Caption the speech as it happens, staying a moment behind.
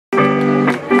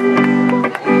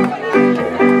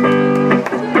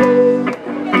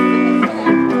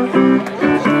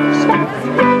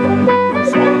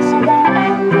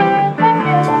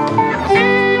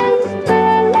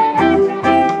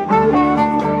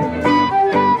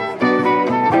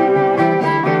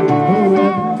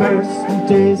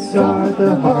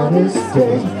the hardest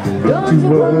day. Don't you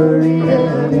worry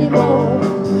anymore,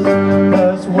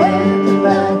 'cause when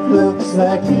life looks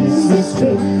like easy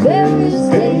street, there is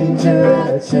danger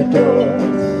at your door.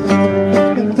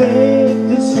 And think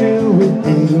this through with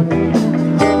me.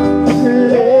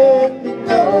 Let me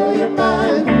know your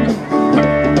mind.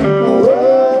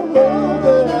 Whoa,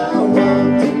 but I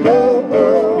want to know,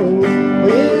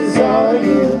 is all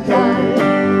you got?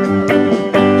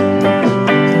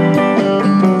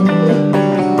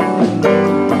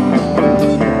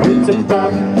 It's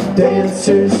about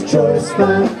dancer's choice,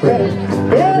 my friend.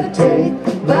 Better take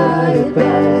my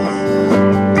advice.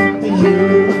 You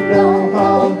know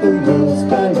all the rules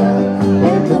by now,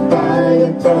 and the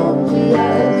fire from the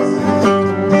ice.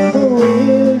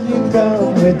 Will you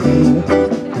come with me?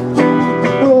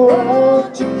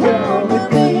 Won't you come with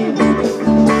me?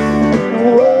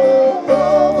 Whoa,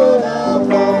 but I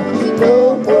want to know,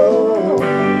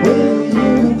 will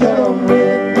you come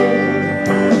with me?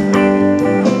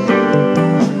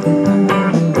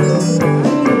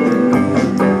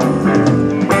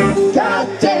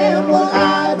 Goddamn, what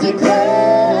I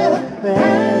declare,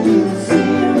 have you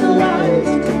seen the light?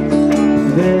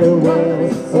 There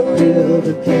was a field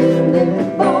of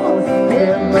cannonballs,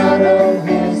 and not a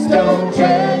stone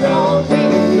tread on me.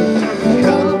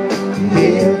 Come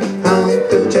here,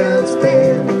 Uncle John's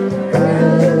band,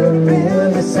 right up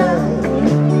in the sun.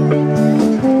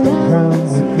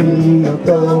 Promise me you'll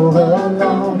go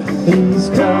along. He's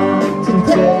come to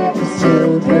take his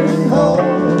children home.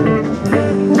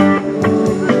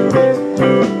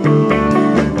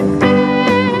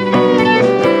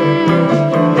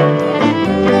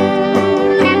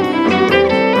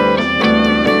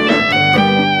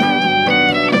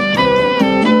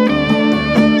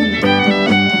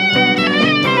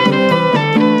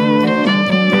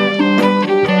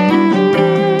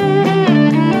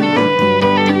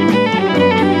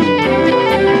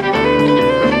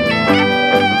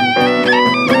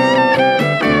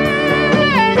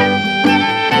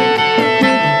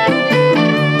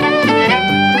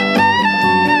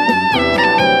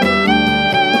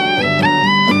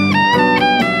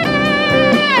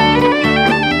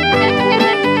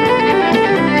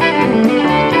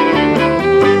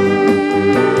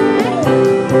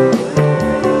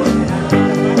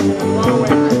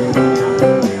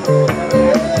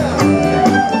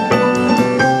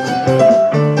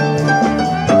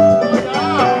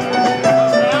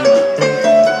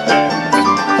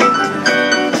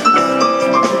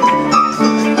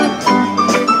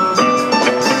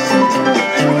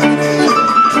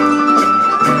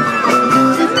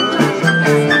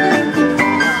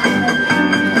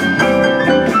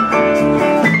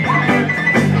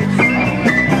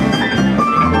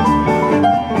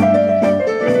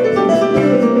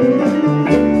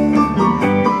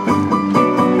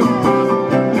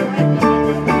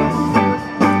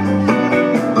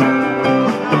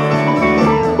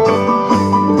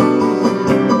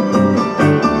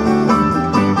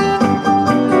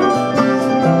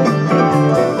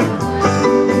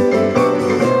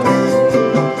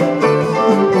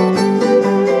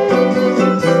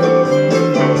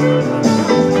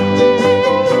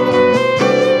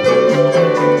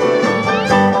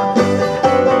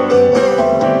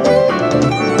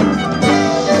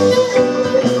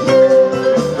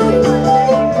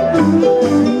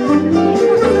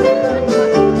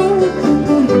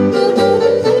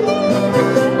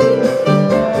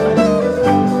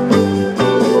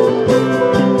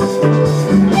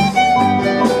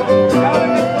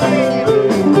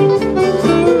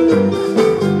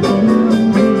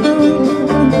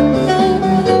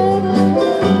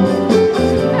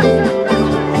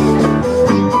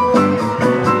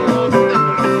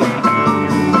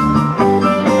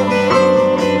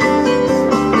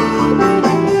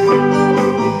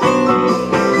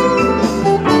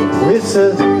 It's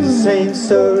the same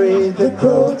story the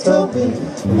crow told me.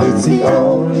 It's the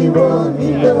only one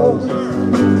he knows.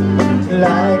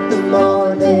 Like the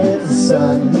morning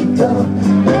sun you come,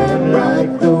 and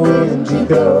like the wind you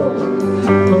go.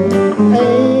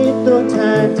 Ain't no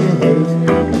time to hate,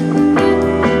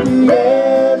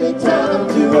 barely time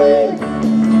to wait.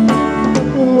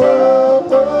 Whoa,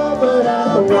 but I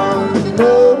want to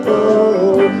know,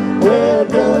 where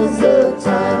does the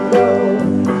time go?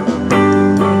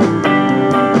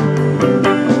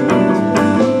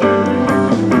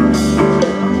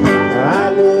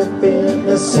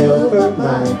 Silver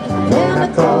mine, and I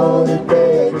call it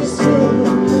Baker's Hill.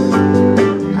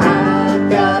 I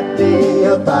got me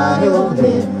a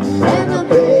violin, and I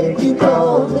beg you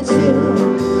call it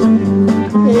tune.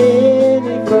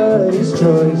 Anybody's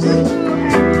choice,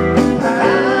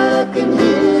 I can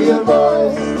hear your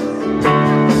voice.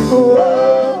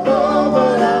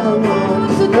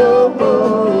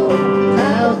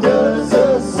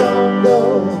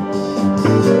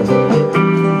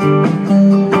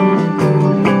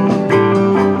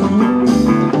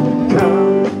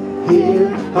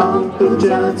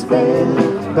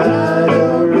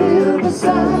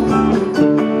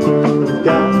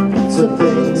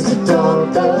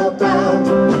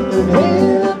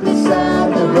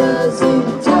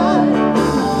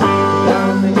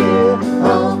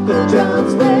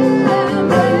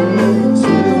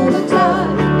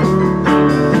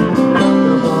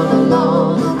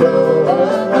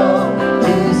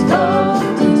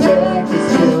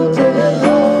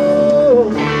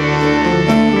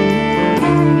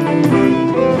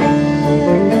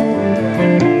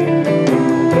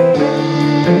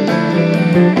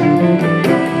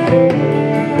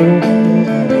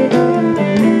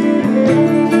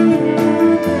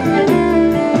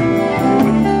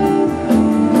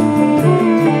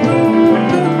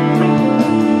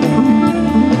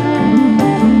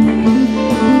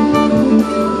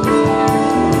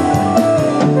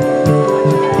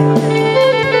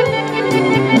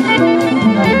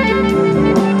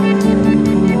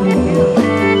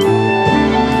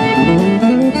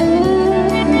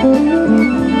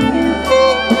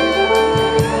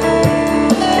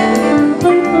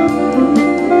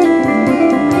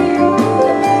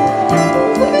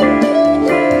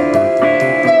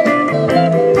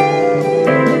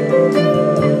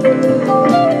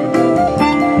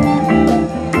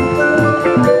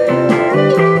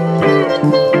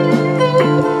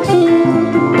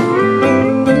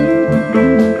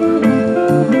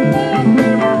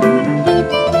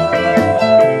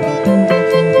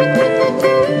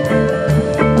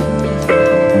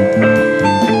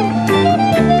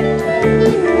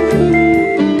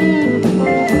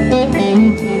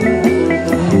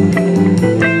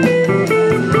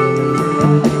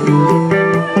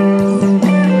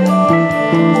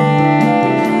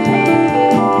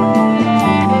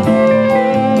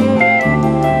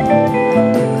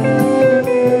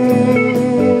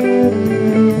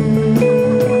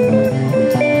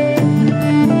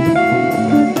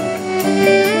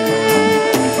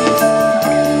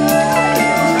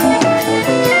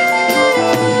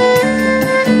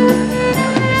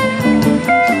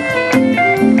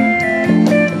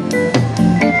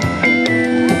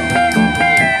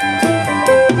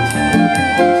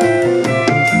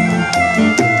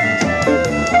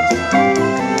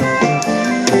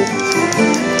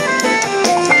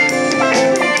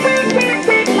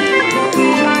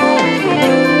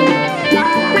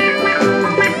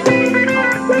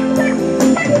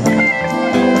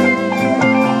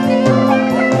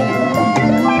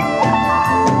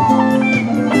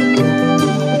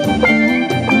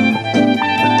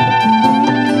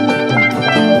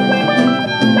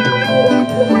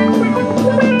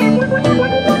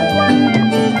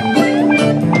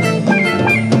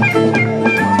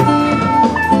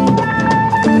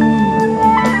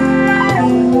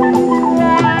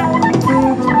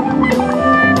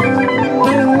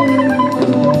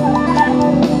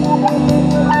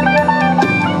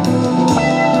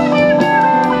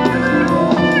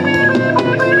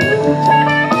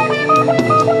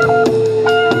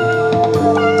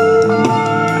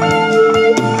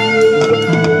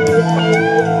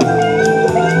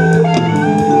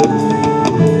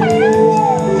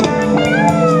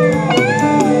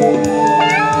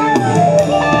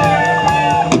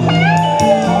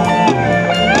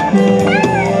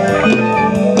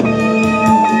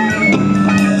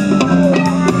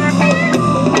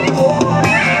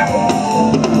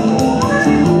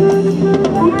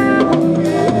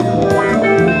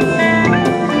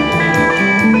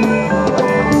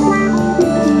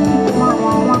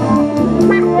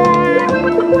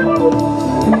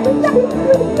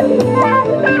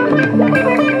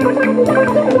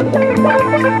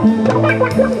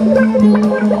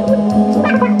 Thank you.